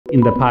In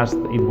the past,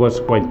 it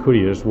was quite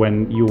curious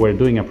when you were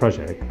doing a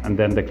project and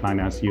then the client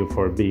asks you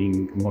for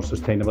being more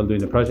sustainable doing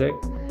the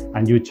project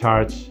and you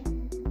charge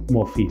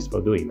more fees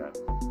for doing that.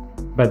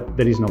 But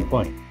there is no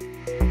point.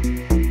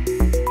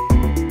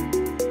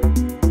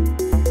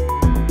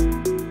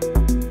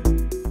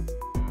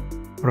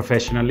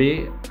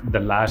 Professionally, the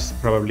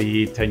last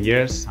probably 10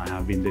 years, I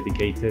have been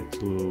dedicated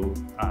to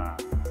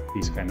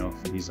these kind of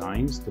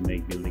designs to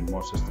make building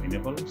more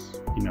sustainable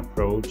in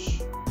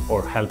approach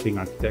or helping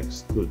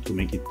architects to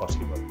make it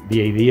possible.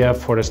 The idea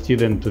for a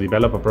student to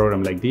develop a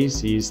program like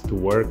this is to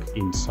work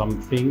in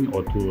something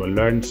or to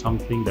learn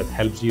something that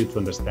helps you to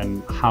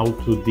understand how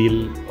to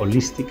deal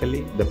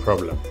holistically the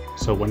problem.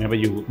 So whenever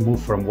you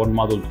move from one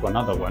model to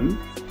another one,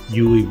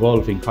 you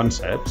evolve in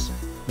concepts.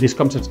 These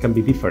concepts can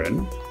be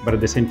different, but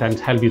at the same time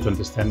help you to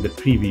understand the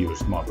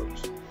previous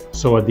models.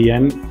 So at the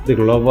end, the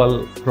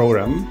global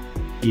program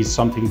is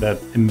something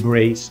that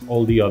embraces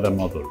all the other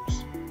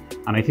models.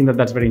 And I think that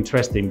that's very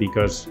interesting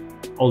because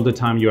all the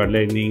time you are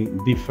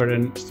learning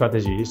different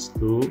strategies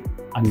to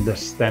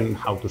understand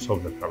how to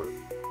solve the problem.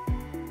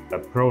 The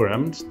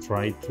programs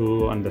try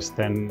to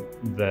understand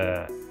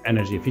the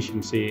energy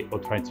efficiency or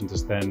try to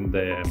understand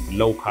the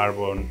low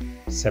carbon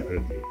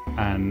separately.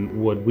 And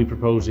what we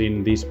propose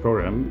in this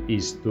program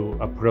is to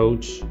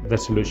approach the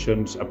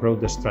solutions,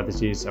 approach the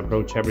strategies,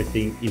 approach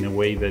everything in a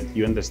way that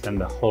you understand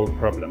the whole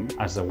problem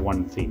as a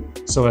one thing.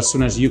 So as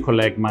soon as you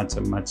collect much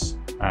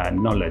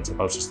knowledge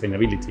about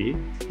sustainability,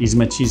 it's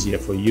much easier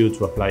for you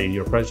to apply in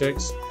your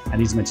projects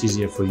and it's much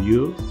easier for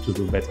you to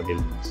do better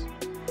buildings.